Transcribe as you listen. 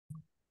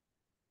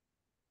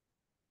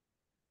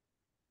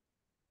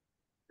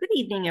Good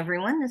evening,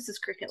 everyone. This is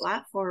Cricket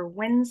Lot for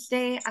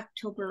Wednesday,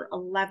 October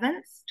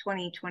 11th,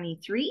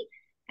 2023.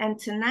 And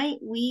tonight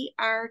we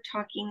are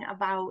talking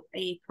about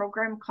a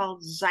program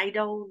called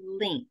Zyto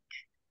Link,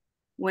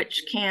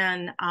 which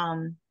can,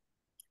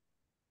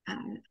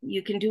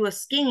 you can do a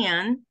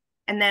scan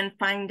and then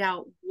find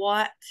out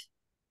what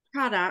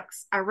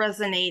products are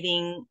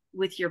resonating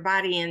with your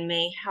body and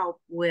may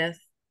help with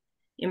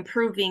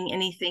improving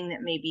anything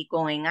that may be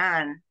going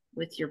on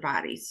with your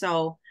body.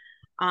 So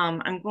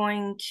I'm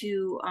going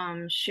to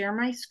share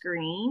my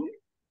screen.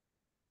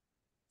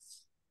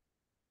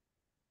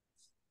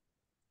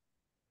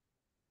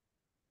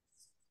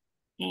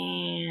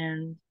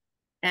 And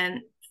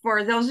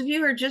for those of you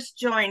who are just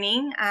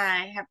joining,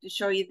 I have to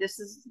show you, this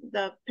is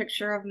the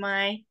picture of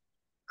my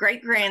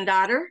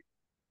great-granddaughter.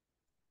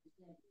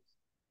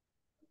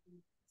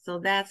 So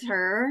that's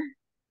her.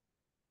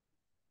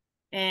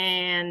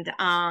 And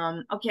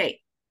okay.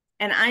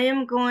 And I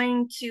am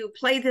going to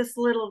play this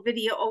little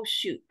video. Oh,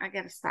 shoot. I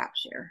got to stop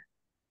share.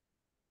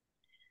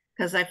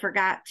 Because I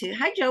forgot to.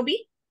 Hi,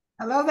 Joby.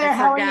 Hello there.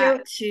 How are you? I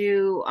forgot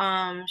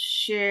to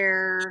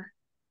share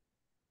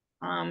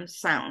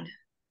sound.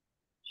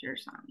 Share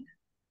sound.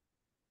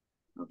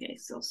 Okay,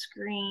 so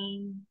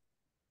screen.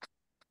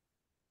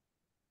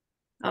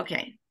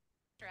 Okay.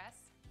 Stress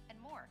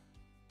and more.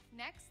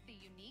 Next, the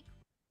unique.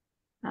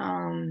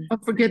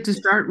 Don't forget to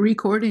start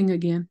recording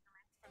again.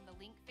 From the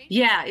link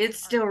yeah,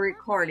 it's still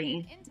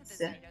recording. Into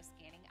the Zyto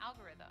scanning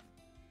algorithm.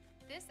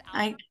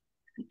 I'm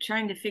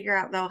trying to figure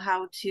out though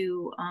how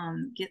to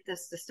get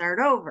this to start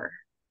over.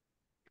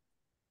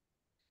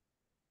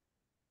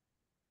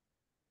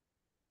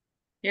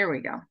 Here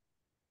we go.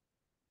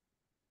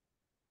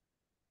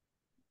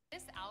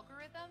 This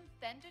algorithm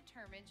then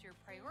determines your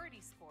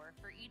priority score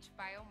for each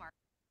biomarker.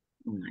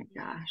 Oh my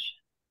gosh.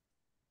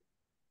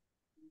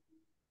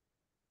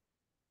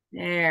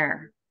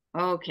 There.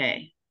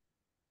 Okay.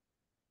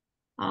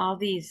 All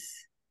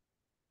these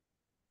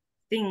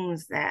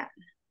things that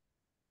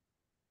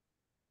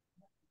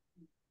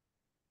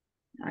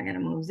I gotta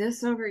move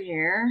this over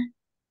here.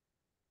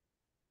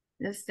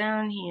 This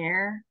down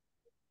here.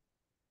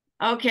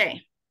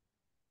 Okay.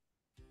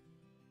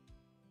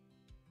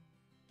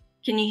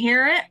 Can you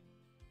hear it?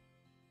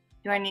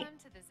 Welcome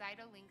to the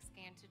Zyto Link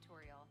Scan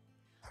tutorial.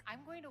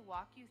 I'm going to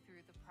walk you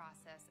through the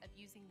process of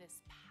using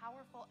this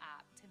powerful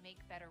app to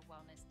make better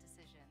wellness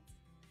decisions.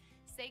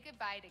 Say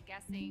goodbye to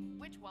guessing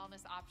which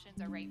wellness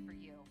options are right for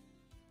you.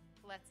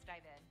 Let's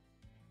dive in.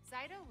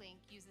 Zyto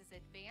Link uses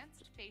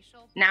advanced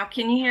facial now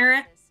can you hear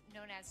it?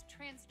 Known as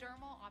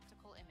transdermal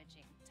optical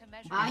imaging to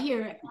measure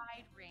a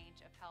wide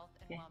range of health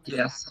and wellness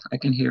Yes, factors. I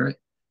can hear it.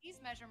 These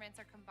measurements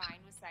are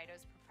combined with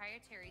Zyto's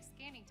proprietary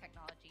scanning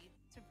technology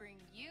to bring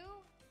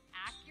you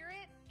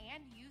accurate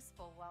and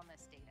useful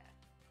wellness data.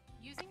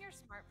 Using your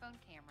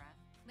smartphone camera,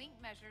 Link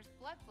measures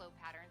blood flow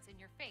patterns in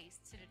your face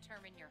to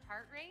determine your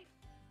heart rate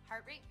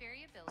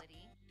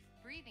variability,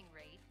 breathing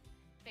rate,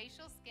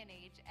 facial skin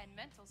age, and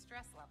mental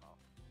stress level.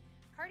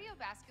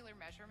 Cardiovascular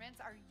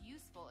measurements are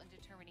useful in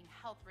determining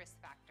health risk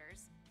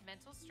factors,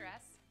 mental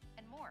stress,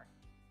 and more.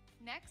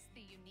 Next,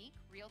 the unique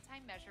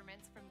real-time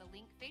measurements from the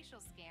Link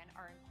facial scan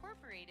are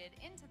incorporated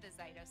into the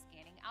Zyto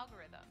scanning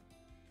algorithm.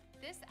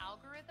 This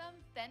algorithm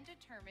then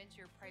determines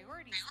your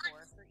priority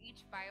score for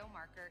each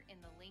biomarker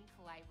in the Link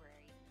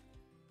library.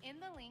 In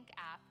the Link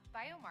app,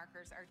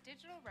 biomarkers are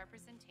digital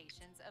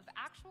representations of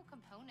actual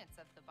components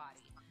of the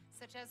body,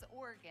 such as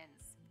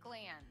organs,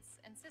 glands,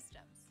 and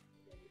systems.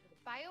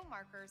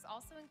 Biomarkers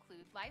also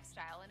include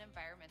lifestyle and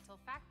environmental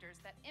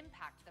factors that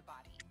impact the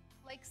body,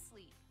 like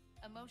sleep,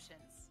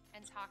 emotions,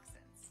 and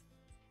toxins.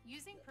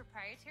 Using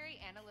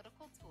proprietary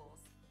analytical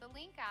tools, the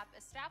Link app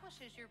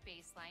establishes your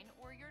baseline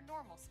or your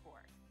normal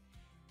score.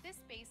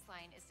 This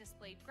baseline is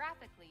displayed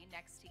graphically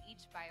next to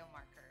each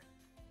biomarker.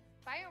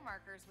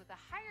 Biomarkers with a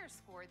higher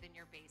score than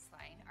your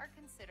baseline are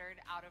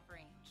considered out of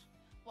range,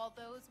 while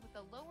those with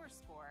a lower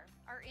score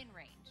are in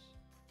range.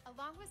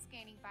 Along with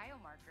scanning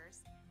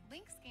biomarkers,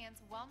 Link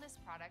scans wellness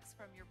products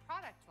from your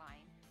product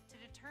line to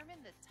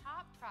determine the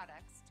top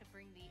products to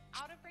bring the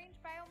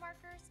out-of-range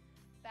biomarkers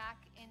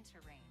back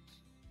into range.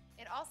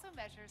 It also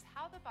measures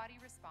how the body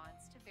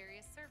responds to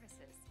various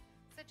services,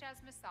 such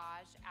as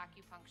massage,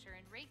 acupuncture,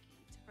 and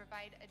Reiki, to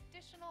provide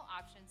additional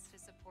options to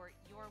support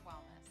your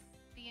wellness.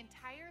 The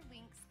entire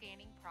Link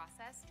scanning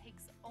process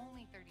takes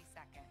only 30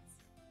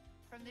 seconds.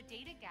 From the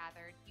data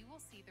gathered, you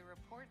will see the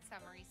report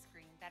summary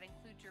screen that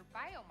includes your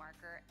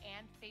biomarker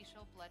and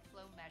facial blood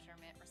flow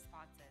measurement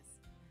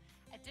responses.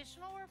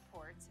 Additional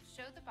reports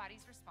show the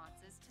body's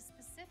responses to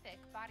specific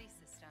body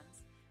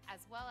systems,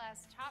 as well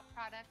as top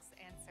products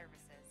and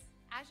services.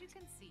 As you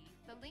can see,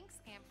 the Link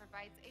scan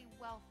provides a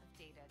wealth of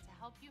data to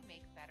help you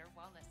make better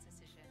wellness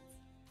decisions.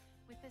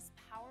 With this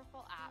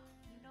powerful app,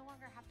 you no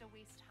longer have to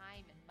waste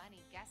time and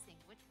money guessing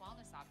which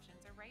wellness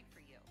options are right for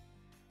you.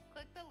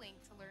 Click the link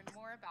to learn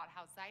more about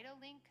how Zyto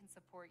Link can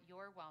support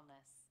your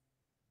wellness.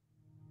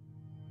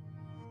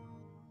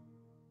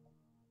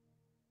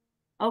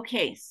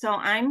 Okay, so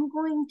I'm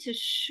going to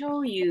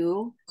show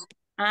you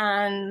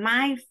on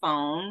my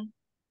phone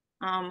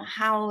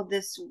how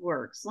this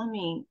works. Let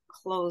me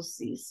close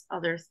these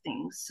other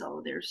things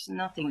so there's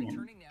nothing in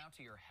Turning now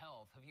to your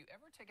health, have you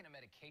ever taken a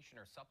medication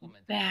or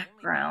supplement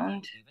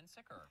background? Even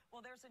sicker?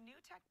 Well, there's a new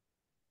tech.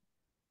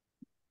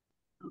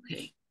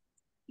 Okay,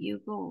 you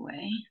go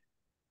away.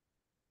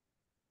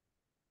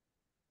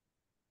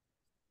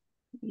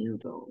 You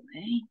go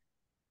away.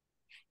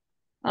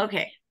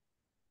 Okay.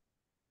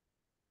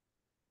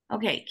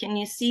 Okay, can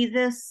you see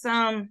this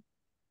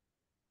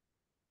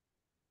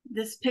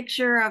this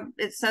picture of,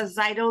 it says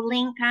Zyto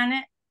link on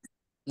it?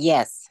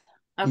 Yes.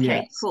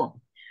 Okay, Yes.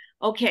 cool.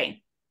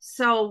 Okay,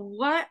 so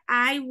what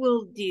I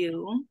will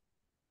do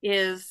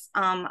is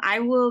I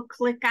will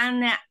click on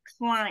that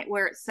client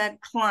where it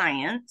said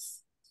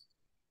clients,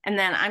 and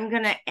then I'm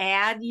going to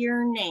add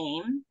your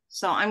name.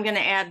 So I'm going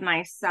to add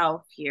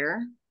myself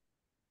here.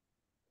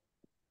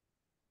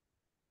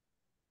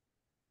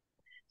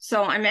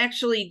 So I'm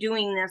actually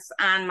doing this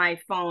on my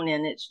phone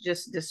and it's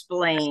just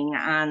displaying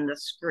on the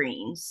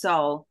screen.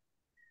 So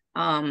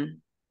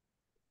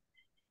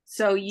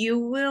you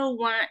will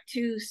want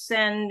to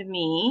send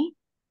me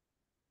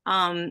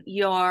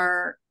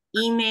your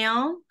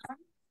email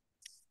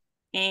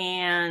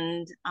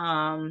and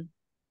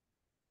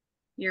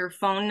your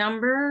phone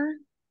number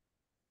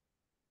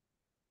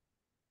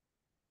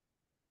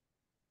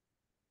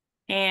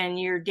and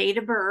your date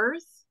of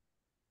birth.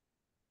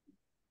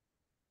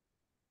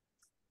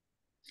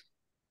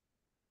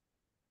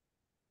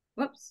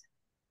 Whoops.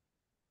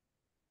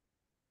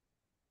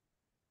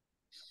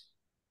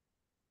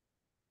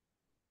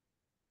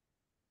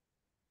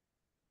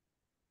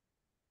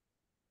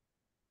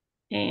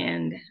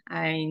 And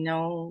I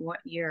know what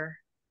your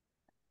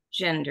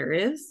gender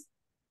is.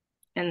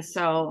 And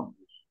so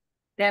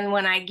then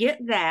when I get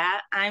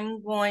that,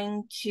 I'm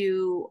going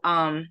to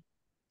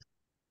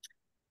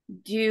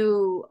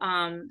do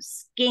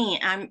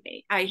scan.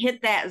 I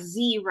hit that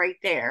Z right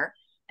there.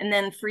 And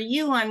then for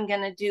you, I'm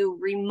going to do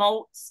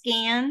remote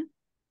scan.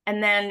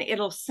 And then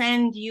it'll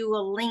send you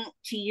a link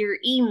to your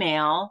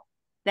email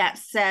that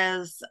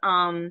says,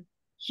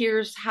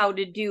 here's how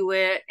to do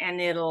it.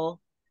 And it'll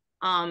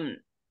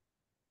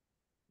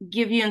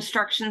give you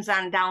instructions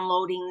on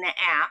downloading the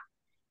app.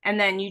 And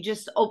then you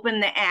just open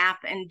the app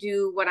and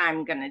do what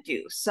I'm going to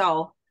do.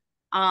 So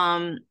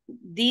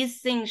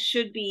these things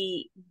should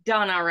be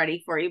done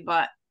already for you,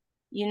 but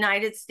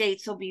United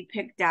States will be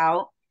picked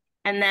out.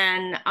 And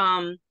then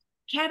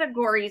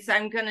categories,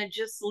 I'm going to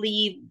just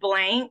leave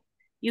blank.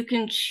 You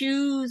can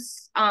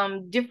choose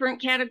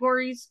different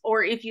categories,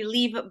 or if you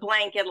leave it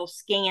blank, it'll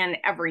scan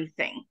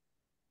everything.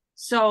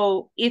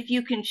 So if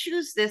you can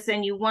choose this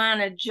and you want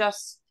to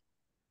just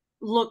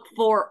look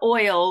for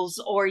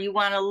oils, or you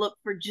want to look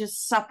for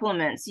just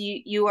supplements,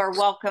 you are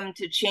welcome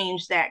to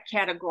change that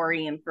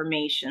category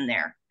information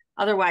there.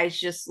 Otherwise,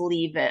 just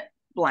leave it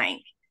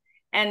blank.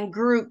 And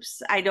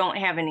groups, I don't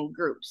have any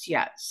groups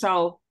yet.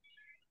 So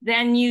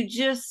then you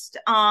just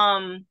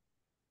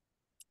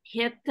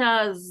hit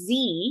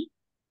Z,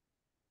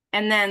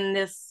 and then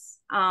this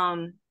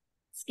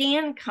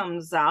scan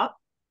comes up,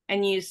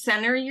 and you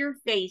center your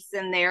face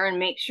in there and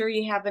make sure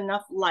you have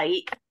enough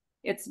light.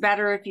 It's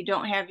better if you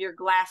don't have your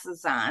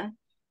glasses on.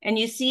 And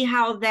you see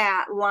how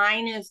that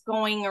line is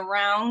going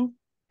around.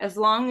 As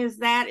long as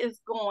that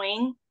is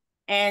going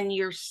and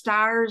your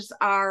stars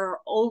are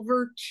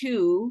over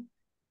 2,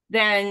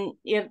 then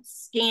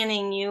it's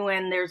scanning you,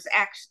 and there's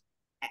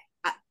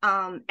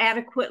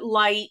adequate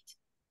light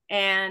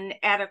and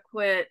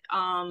adequate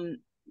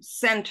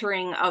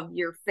centering of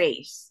your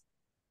face.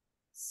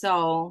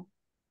 So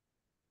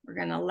we're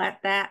going to let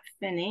that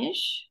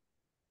finish.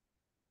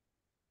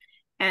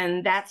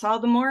 And that's all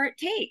the more it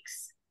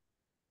takes.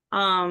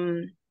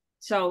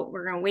 So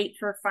we're going to wait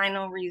for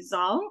final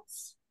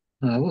results.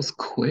 That was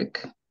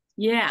quick.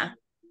 Yeah,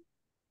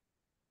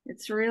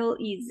 it's real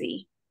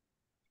easy.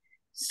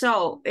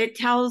 So it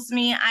tells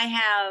me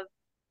I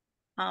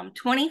have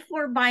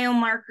 24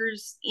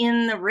 biomarkers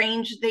in the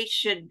range they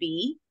should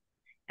be,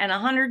 and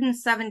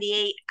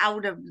 178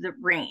 out of the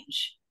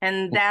range.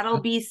 And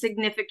that'll be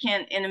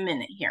significant in a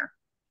minute here.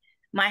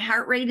 My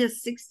heart rate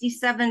is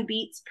 67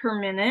 beats per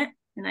minute.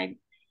 And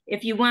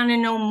if you want to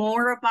know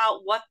more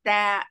about what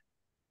that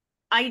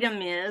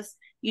item is,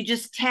 you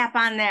just tap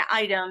on that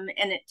item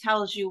and it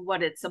tells you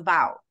what it's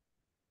about.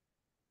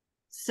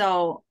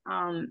 So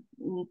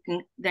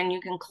then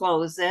you can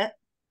close it.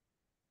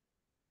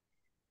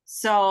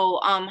 So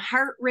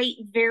heart rate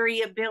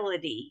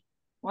variability,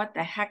 what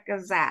the heck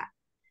is that?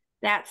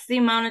 That's the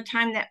amount of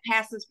time that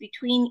passes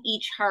between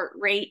each heart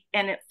rate,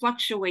 and it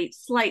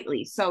fluctuates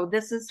slightly. So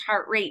this is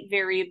heart rate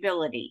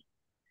variability.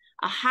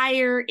 A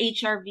higher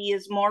HRV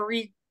is more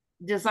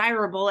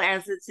desirable,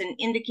 as it's an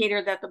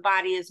indicator that the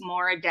body is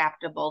more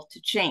adaptable to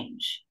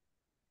change.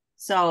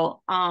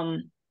 So,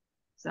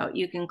 so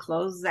you can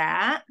close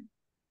that,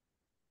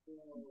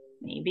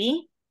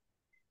 maybe.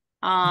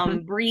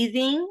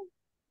 Breathing,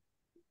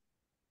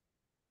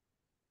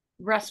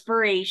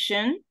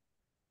 respiration,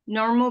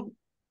 normal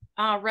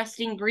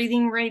resting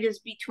breathing rate is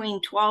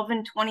between 12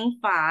 and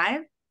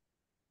 25.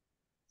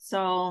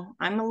 So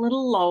I'm a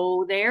little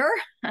low there.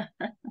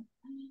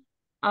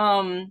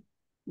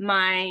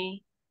 My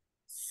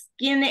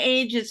skin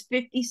age is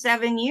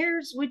 57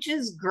 years, which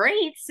is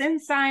great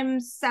since I'm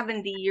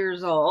 70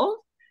 years old.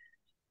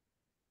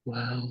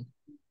 Wow.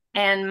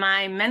 And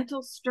my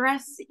mental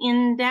stress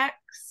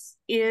index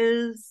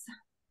is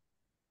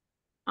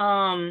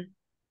 1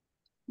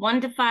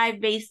 to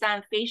 5 based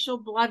on facial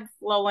blood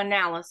flow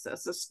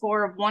analysis. A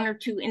score of 1 or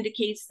 2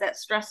 indicates that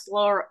stress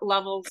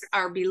levels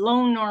are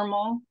below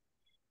normal.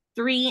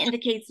 3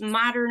 indicates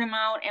moderate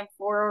amount, and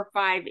 4 or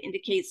 5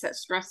 indicates that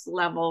stress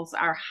levels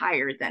are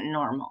higher than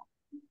normal.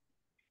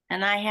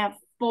 And I have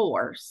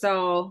 4.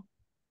 So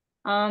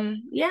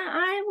yeah,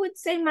 I would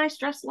say my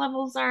stress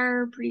levels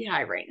are pretty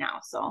high right now.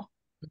 So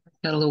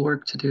Got a little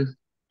work to do.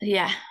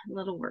 yeah, a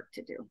little work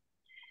to do.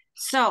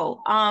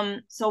 So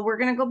we're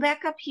gonna go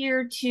back up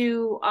here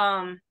to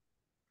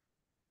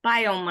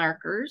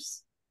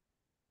biomarkers.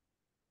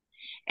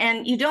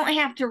 And you don't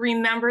have to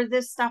remember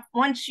this stuff.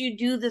 Once you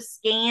do the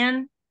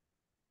scan,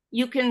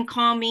 you can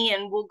call me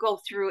and we'll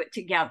go through it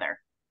together.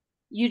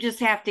 You just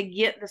have to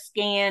get the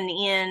scan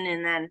in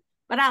and then,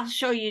 but I'll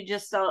show you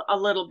just a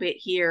little bit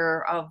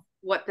here of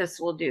what this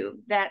will do.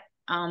 That,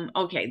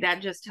 okay,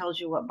 that just tells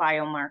you what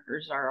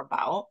biomarkers are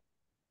about.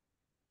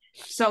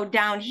 So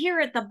down here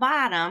at the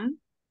bottom,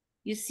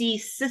 you see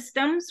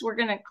systems. We're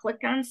going to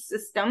click on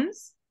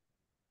systems.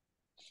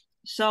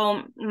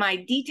 So my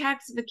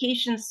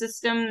detoxification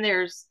system,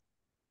 there's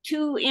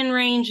 2 in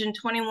range and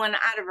 21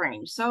 out of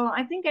range. So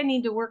I think I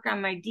need to work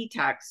on my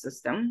detox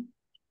system.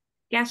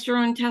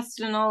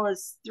 Gastrointestinal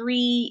is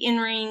 3 in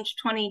range,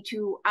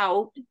 22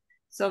 out.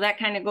 So that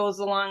kind of goes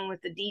along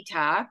with the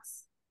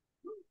detox.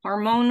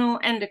 Hormonal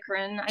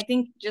endocrine, I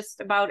think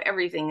just about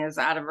everything is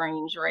out of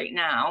range right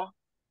now.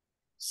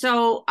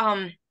 So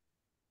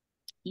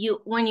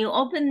when you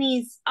open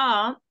these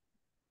up,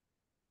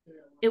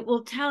 it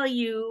will tell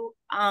you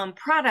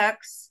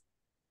products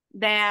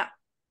that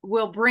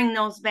will bring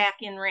those back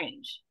in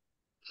range.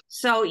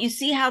 So you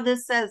see how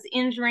this says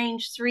in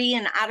range 3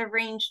 and out of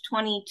range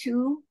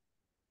 22?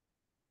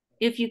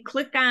 If you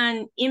click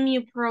on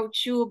ImmuPro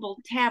chewable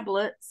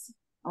tablets,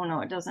 oh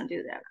no, it doesn't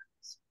do that,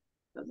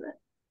 does it?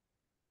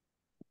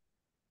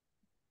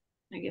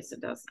 I guess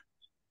it doesn't.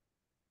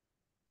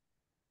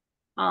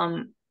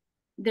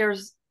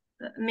 There's,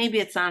 maybe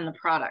it's on the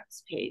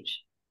products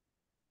page.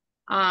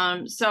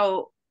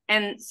 So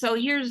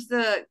here's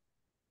the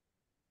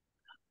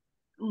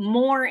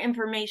more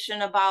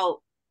information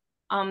about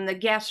the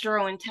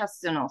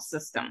gastrointestinal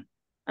system.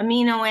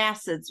 Amino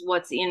acids,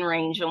 what's in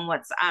range and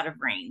what's out of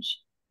range.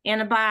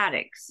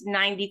 Antibiotics,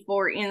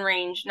 94 in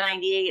range,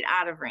 98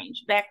 out of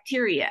range.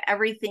 Bacteria,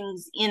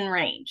 everything's in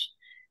range.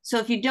 So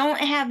if you don't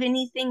have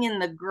anything in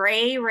the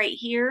gray right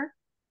here,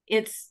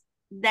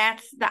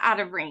 that's the out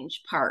of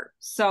range part.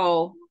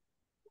 So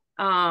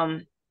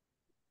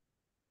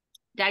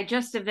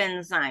digestive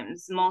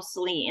enzymes,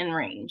 mostly in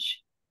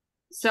range.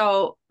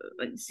 So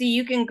see,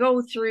 you can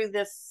go through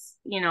this,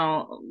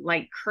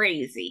 like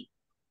crazy.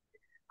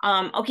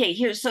 Okay,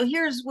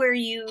 here's where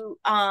you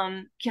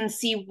can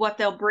see what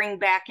they'll bring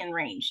back in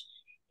range.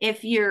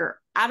 If you're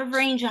out of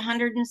range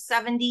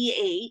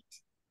 178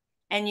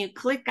 and you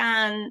click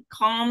on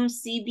Calm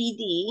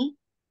CBD,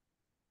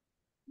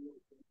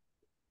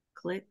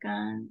 click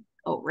on,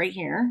 right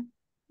here,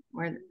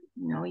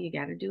 no, you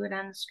got to do it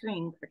on the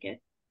screen,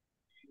 Cricket.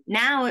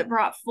 Now it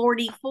brought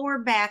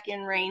 44 back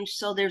in range,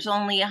 so there's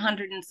only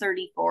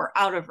 134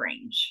 out of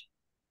range.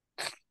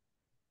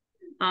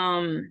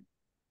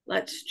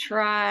 Let's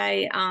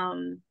try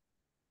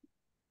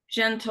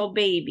Gentle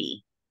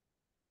Baby.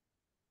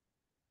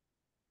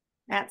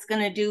 That's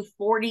going to do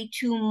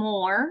 42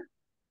 more.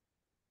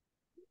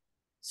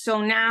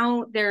 So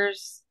now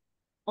there's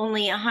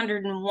only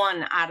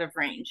 101 out of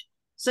range.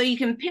 So you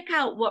can pick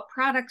out what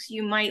products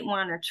you might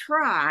want to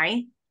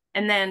try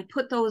and then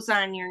put those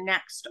on your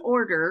next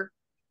order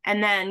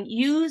and then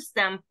use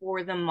them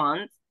for the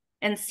month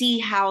and see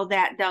how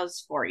that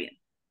does for you.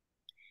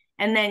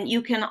 And then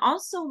you can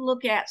also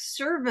look at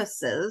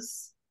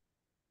services.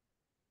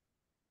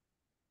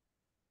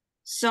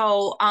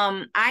 So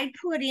I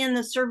put in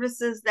the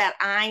services that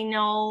I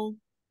know.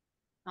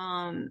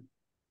 Oh,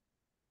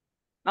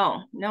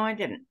 no, I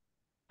didn't.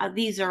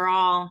 These are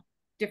all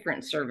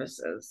different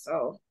services.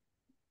 So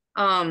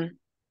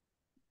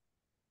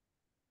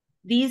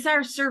these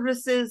are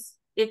services,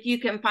 if you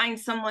can find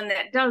someone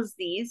that does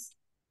these,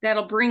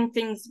 that'll bring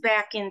things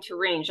back into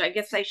range. I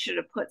guess I should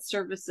have put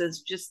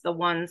services, just the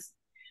ones.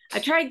 I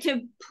tried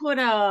to put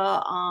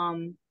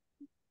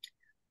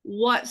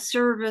what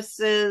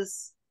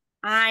services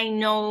I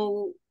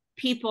know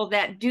people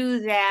that do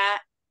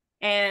that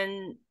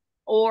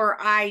or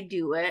I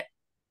do it,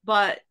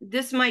 but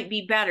this might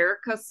be better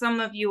because some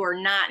of you are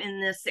not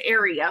in this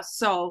area.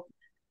 So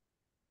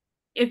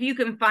if you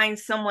can find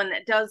someone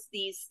that does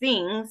these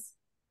things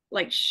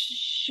like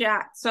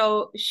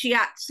shiatsu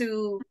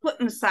foot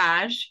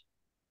massage,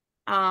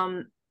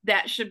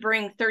 that should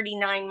bring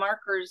 39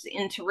 markers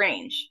into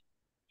range.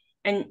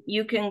 And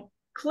you can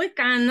click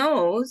on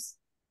those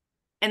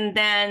and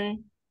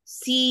then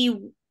see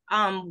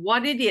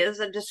what it is,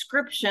 a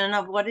description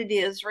of what it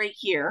is right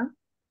here.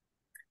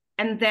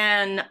 And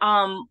then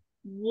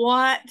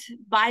what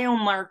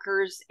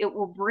biomarkers it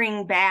will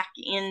bring back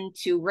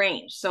into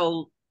range.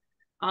 So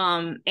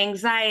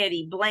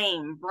anxiety,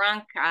 blame,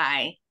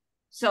 bronchi.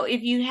 So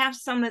if you have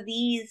some of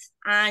these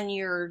on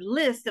your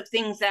list of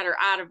things that are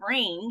out of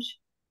range,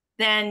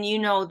 then you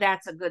know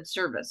that's a good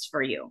service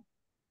for you.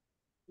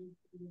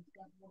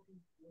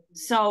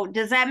 So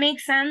does that make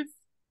sense?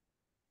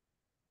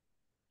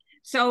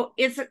 So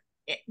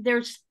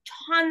there's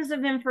tons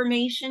of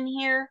information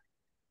here,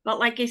 but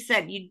like I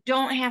said, you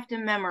don't have to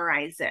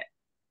memorize it.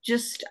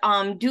 Just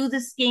do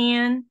the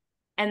scan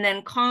and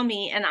then call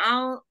me and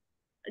I'll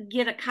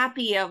get a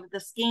copy of the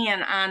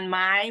scan on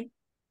my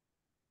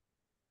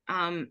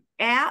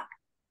app,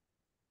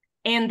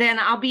 and then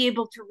I'll be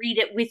able to read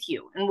it with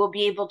you and we'll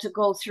be able to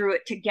go through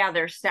it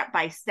together step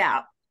by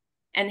step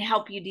and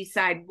help you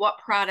decide what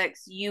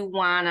products you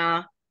want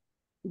to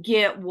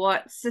get,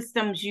 what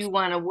systems you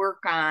want to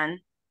work on,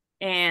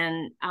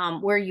 and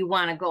where you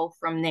want to go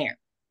from there.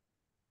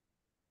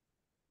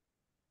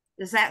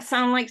 Does that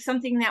sound like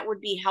something that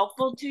would be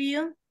helpful to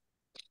you?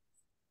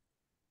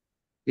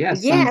 Yeah,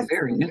 sounds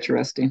very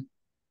interesting.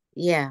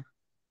 Yeah.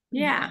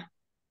 Yeah.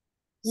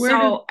 Where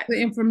does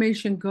the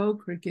information go,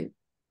 Cricket?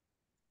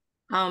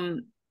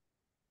 You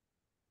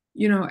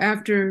know,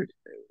 after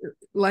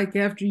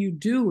you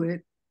do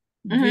it,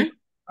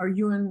 are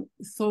you in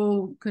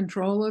sole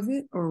control of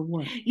it or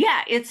what?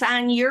 Yeah, it's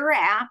on your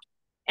app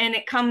and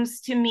it comes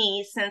to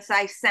me since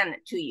I sent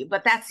it to you,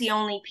 but that's the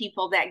only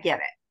people that get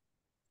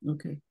it.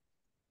 Okay.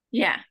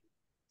 Yeah.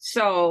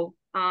 So,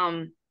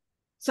 and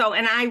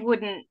I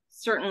wouldn't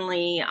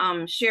certainly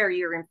share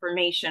your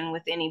information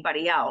with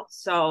anybody else.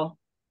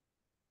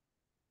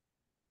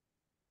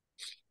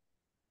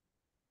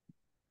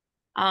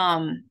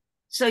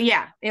 So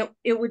yeah,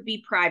 it would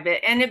be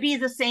private, and it'd be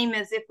the same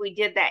as if we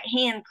did that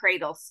hand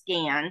cradle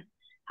scan.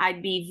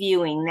 I'd be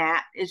viewing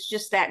that. It's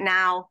just that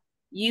now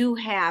you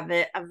have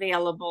it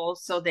available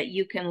so that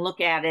you can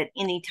look at it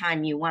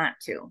anytime you want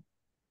to.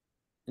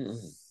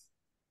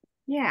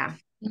 Yeah.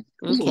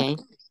 Okay.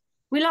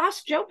 We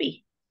lost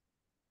Joby.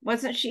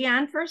 Wasn't she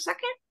on for a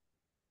second?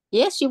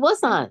 Yes, she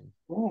was on.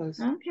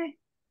 Okay.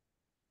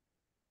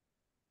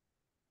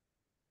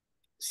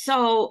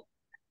 So,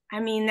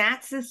 I mean,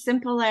 that's as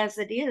simple as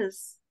it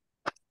is.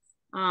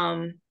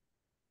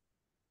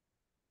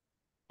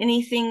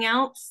 Anything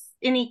else?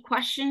 Any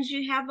questions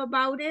you have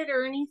about it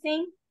or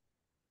anything?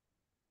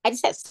 I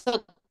just had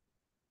so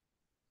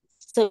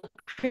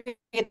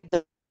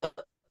the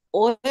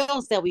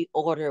oils that we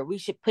order, we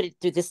should put it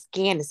through the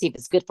scan to see if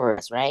it's good for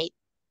us, right?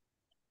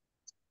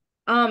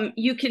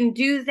 You can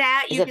do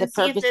that. You can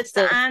see if it's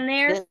on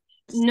there.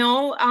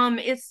 No,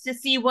 it's to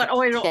see what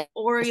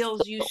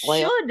oils you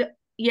should,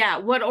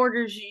 what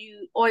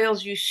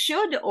oils you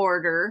should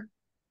order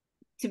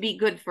to be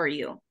good for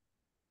you.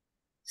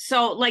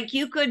 So like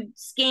you could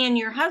scan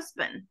your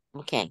husband.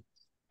 Okay.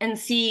 And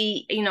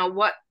see,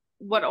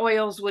 what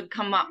oils would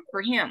come up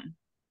for him.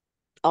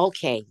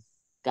 Okay.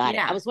 Got it.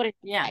 I was wondering.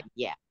 Yeah.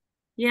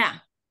 Yeah.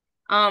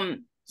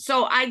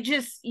 So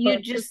you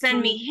just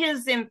send me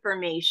his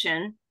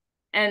information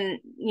and,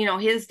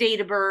 his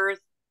date of birth,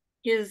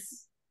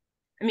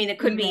 it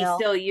could be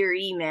still your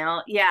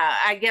email. Yeah.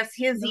 I guess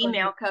his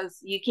email, because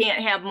you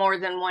can't have more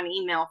than one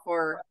email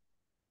for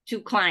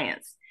 2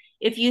 clients.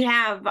 If you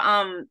have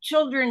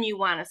children you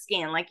want to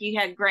scan, like you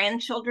had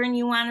grandchildren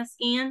you want to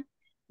scan,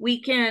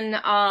 we can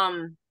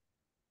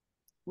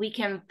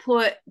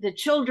put the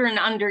children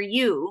under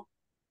you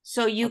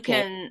so you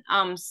can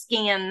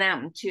scan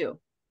them too.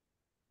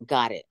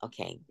 Got it.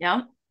 Okay.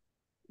 Yep.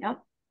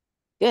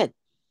 Good.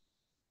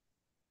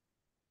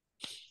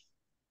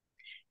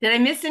 Did I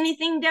miss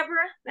anything,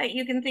 Deborah, that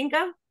you can think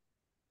of?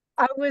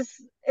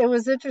 It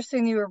was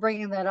interesting you were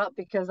bringing that up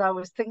because I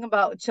was thinking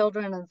about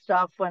children and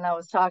stuff when I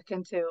was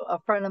talking to a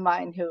friend of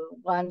mine who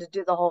wanted to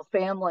do the whole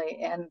family.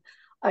 And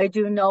I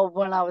do know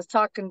when I was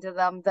talking to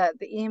them that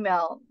the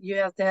email, you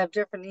have to have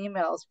different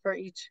emails for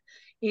each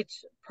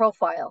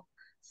profile.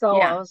 So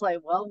I was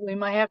like, well, we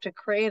might have to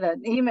create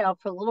an email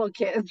for little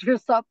kids or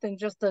something,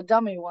 just a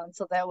dummy one.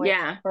 So that way,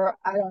 or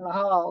I don't know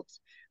how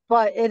else,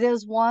 but it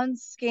is one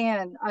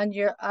scan on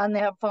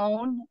that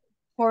phone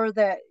for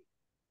that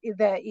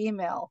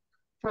email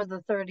for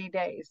the 30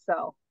 days.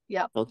 So,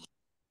 yeah. Okay.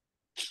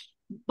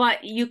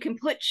 But you can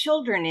put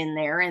children in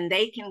there and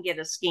they can get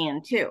a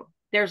scan too.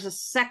 There's a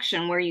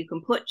section where you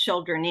can put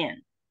children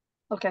in.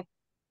 Okay.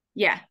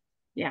 Yeah.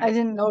 I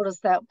didn't notice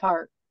that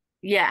part.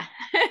 Yeah.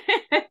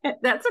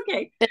 That's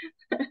okay.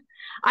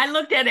 I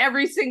looked at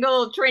every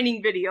single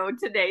training video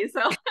today,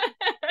 so.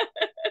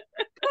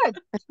 Good.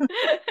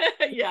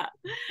 Yeah.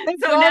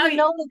 So now you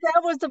know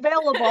that was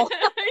available.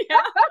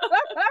 Yeah.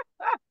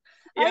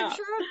 I'm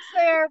sure it's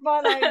there,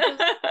 but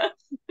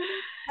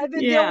I've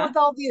been dealing with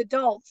all the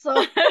adults.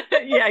 So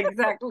yeah,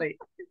 exactly.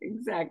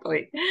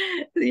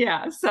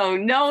 Yeah. So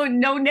no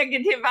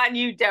negative on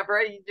you,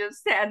 Deborah. You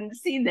just hadn't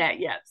seen that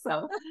yet.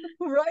 So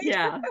right.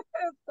 Yeah.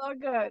 It's so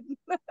good.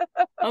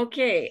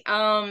 Okay.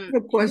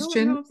 Good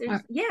question.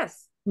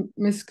 Yes.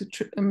 Miss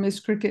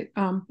Cricket,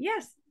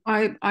 Yes.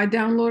 I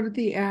downloaded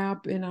the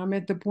app and I'm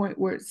at the point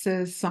where it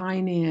says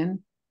sign in.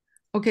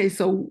 Okay,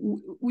 so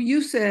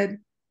you said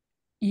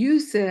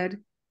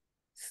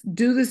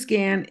do the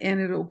scan and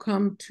it'll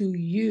come to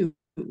you.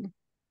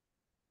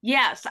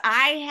 Yes,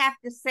 I have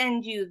to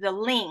send you the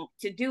link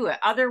to do it.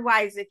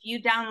 Otherwise, if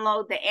you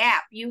download the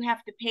app, you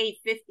have to pay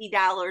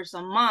 $50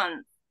 a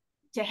month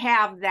to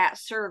have that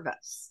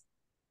service.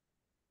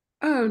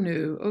 Oh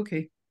no,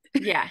 okay.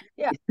 Yeah.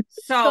 Yeah.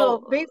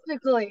 So So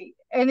basically,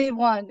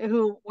 anyone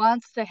who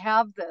wants to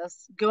have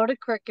this, go to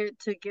Cricket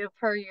to give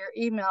her your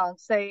email and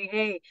say,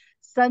 "Hey,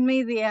 send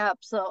me the app."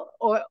 So,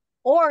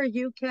 or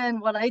you can.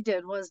 What I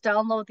did was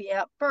download the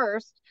app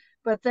first,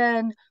 but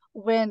then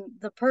when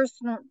the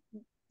person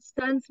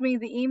sends me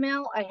the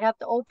email, I have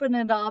to open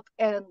it up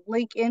and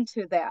link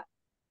into that,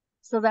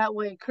 so that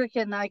way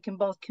Cricket and I can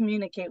both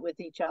communicate with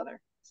each other.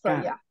 So Got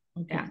it. yeah,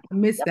 Okay. yeah. I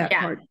missed Yep. that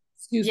Yeah. part.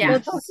 Excuse Yeah. me.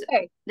 That's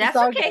okay. That's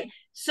all okay. good.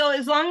 So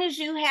as long as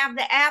you have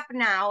the app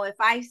now, if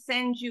I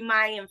send you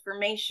my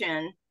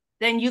information,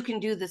 then you can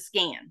do the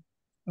scan.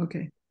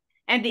 Okay.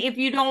 And if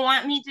you don't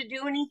want me to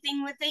do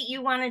anything with it,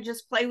 you want to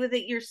just play with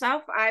it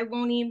yourself, I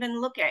won't even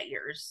look at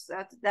yours.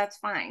 That's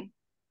fine.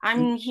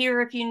 I'm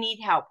here if you need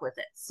help with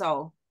it.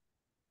 So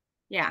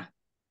yeah.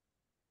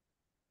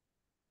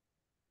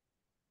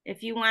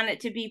 If you want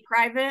it to be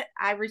private,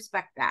 I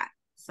respect that.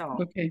 So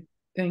Okay.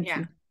 Thank yeah.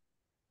 you.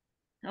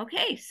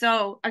 Okay,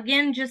 so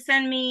again, just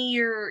send me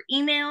your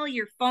email,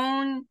 your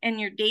phone,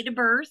 and your date of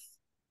birth,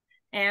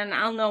 and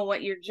I'll know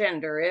what your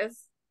gender is.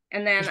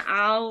 And then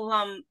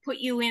I'll put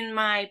you in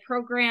my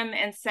program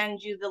and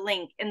send you the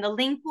link. And the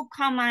link will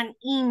come on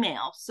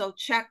email, so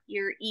check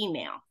your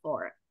email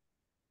for it.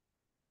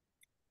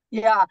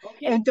 Yeah.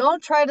 Okay. And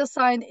don't try to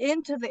sign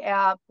into the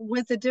app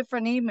with a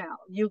different email.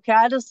 You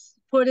gotta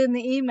put in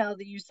the email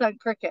that you sent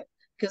Cricket,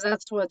 because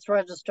that's what it's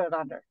registered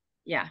under.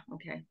 Yeah,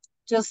 okay.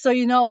 Just so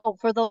you know,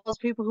 for those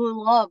people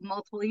who love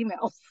multiple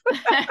emails.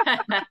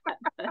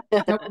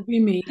 That would be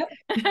me.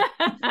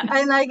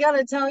 And I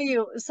gotta tell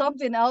you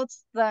something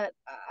else that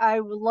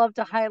I would love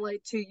to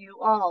highlight to you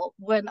all.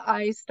 When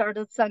I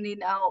started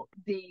sending out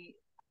the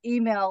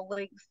email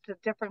links to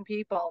different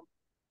people,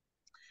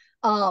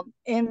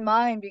 in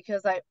mine,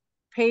 because I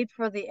paid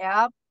for the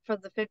app for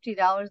the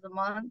 $50 a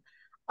month,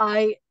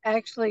 I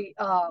actually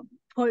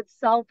put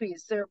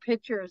selfies, their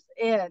pictures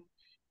in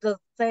the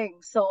thing.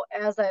 So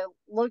as I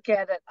look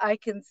at it, I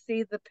can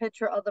see the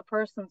picture of the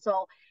person.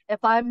 So if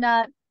I'm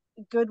not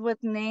good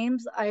with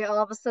names, I all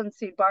of a sudden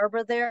see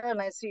Barbara there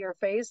and I see her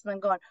face and I'm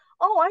going,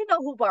 oh, I know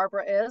who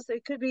Barbara is.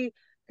 It could be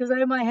because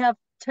I might have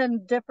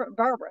 10 different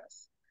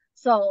Barbaras.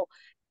 So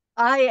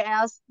I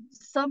asked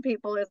some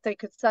people if they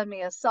could send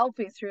me a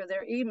selfie through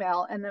their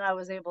email, and then I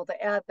was able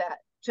to add that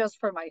just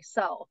for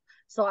myself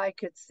so I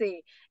could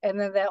see. And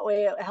then that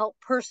way it helped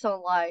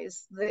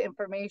personalize the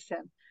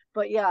information.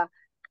 But yeah,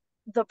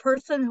 the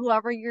person,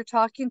 whoever you're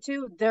talking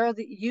to,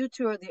 you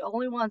two are the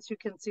only ones who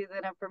can see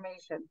that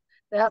information.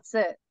 That's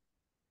it.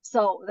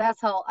 So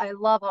that's how I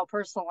love how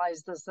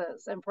personalized this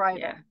is and private.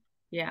 Yeah.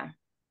 Yeah.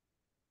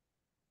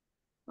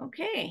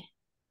 Okay.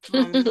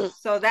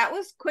 So that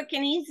was quick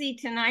and easy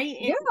tonight.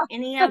 Yeah.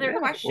 Any other Yeah, it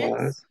questions?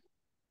 was.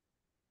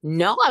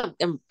 No,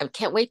 I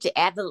can't wait to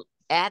add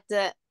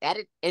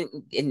it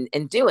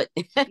and do it.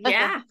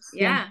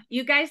 Yeah.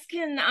 You guys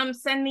can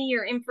send me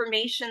your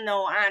information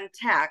though on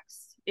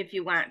text if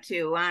you want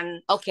to.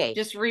 Okay.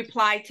 Just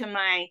reply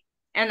to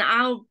and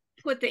I'll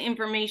put the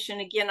information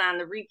again on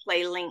the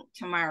replay link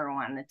tomorrow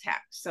on the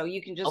text. So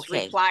you can just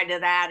reply to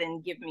that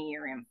and give me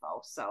your info.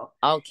 So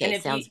okay, and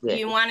if sounds good.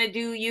 you want to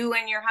do you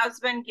and your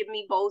husband, give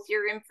me both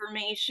your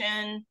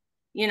information.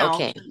 You know,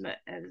 okay.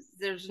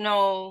 There's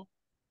no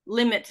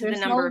limit to the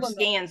There's number no of limit.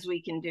 scans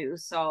we can do.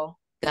 So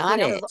Got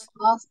Which it. is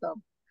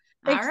awesome.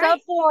 all Except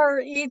right. for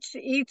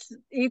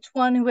each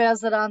one who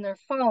has it on their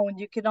phone,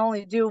 you can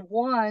only do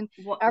one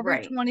every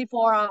Right.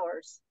 24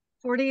 hours.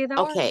 48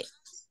 hours? Okay.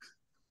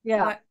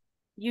 Yeah. What?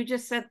 You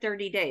just said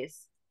 30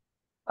 days.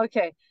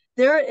 Okay.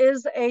 There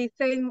is a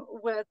thing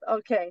with,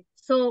 okay.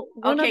 So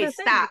one Okay, other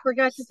thing I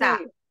forgot to tell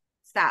you.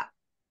 Stop.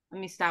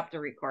 Let me stop the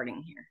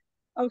recording here.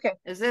 Okay.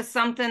 Is this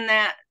something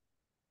that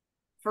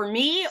for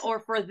me or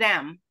for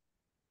them?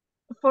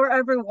 For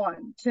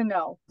everyone to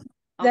know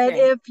that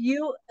Okay. if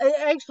you,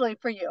 actually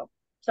for you,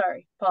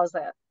 sorry, pause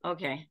that.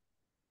 Okay.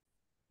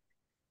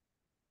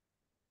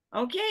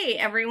 Okay,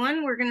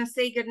 everyone, we're going to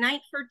say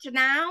goodnight for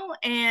now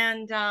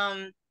and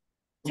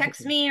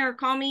text me or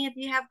call me if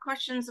you have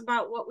questions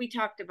about what we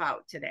talked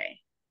about today.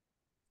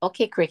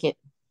 Okay, Cricket.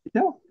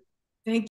 No. Thank